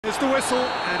There's the whistle,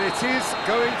 and it is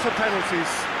going to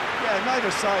penalties. Yeah, neither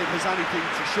side has anything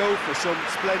to show for some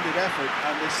splendid effort,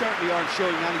 and they certainly aren't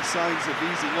showing any signs of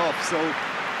easing off, so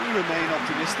we remain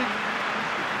optimistic.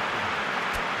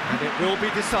 And it will be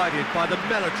decided by the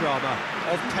melodrama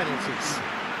of penalties.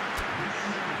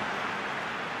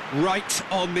 Right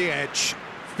on the edge.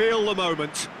 Feel the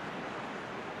moment.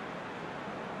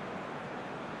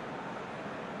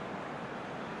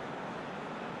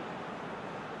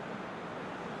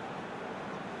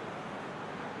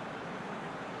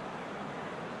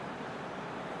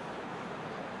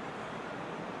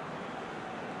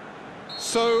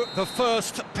 So, the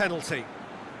first penalty.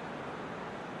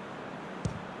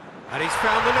 And he's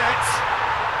found the net.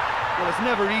 Well, it's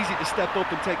never easy to step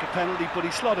up and take a penalty, but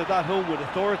he slotted that home with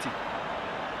authority.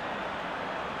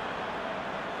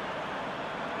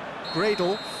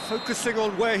 Gradle focusing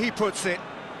on where he puts it.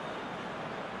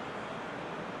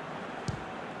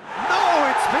 No,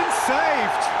 it's been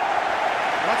saved!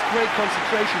 That's great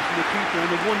concentration from the keeper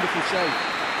and a wonderful save.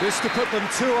 This to put them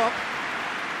 2 up.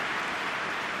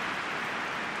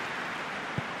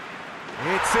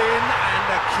 It's in, and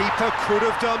the keeper could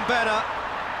have done better.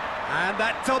 And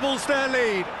that doubles their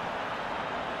lead.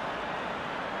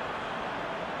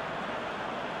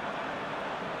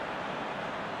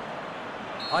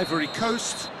 Ivory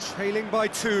Coast trailing by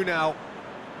 2 now.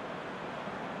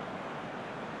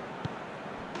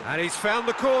 And he's found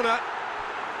the corner.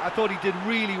 I thought he did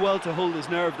really well to hold his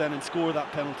nerve then and score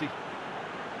that penalty.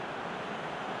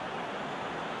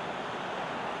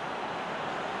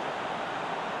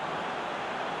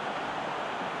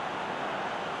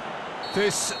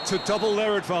 This to double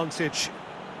their advantage.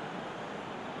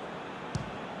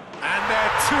 And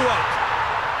they're 2 up.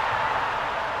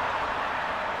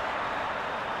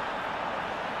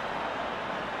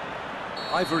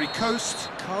 Ivory Coast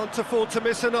can't afford to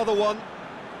miss another one.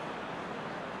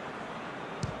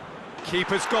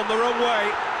 Keeper's gone the wrong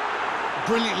way.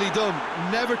 Brilliantly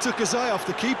done. Never took his eye off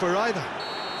the keeper either.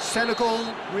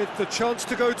 Senegal with the chance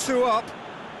to go 2 up.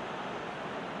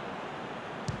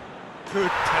 Good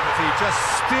penalty, just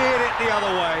steered it the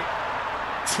other way.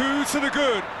 2 to the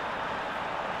good.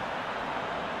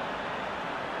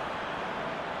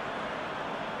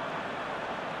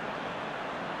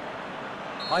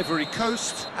 Ivory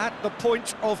Coast at the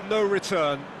point of no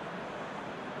return.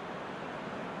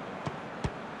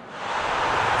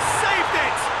 Saved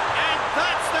it! And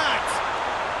that's that!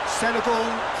 Senegal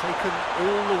taken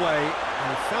all the way.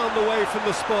 They found the way from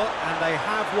the spot and they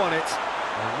have won it.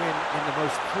 A win in the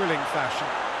most thrilling fashion.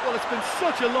 Well, it's been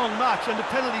such a long match, and the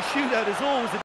penalty shootout is always a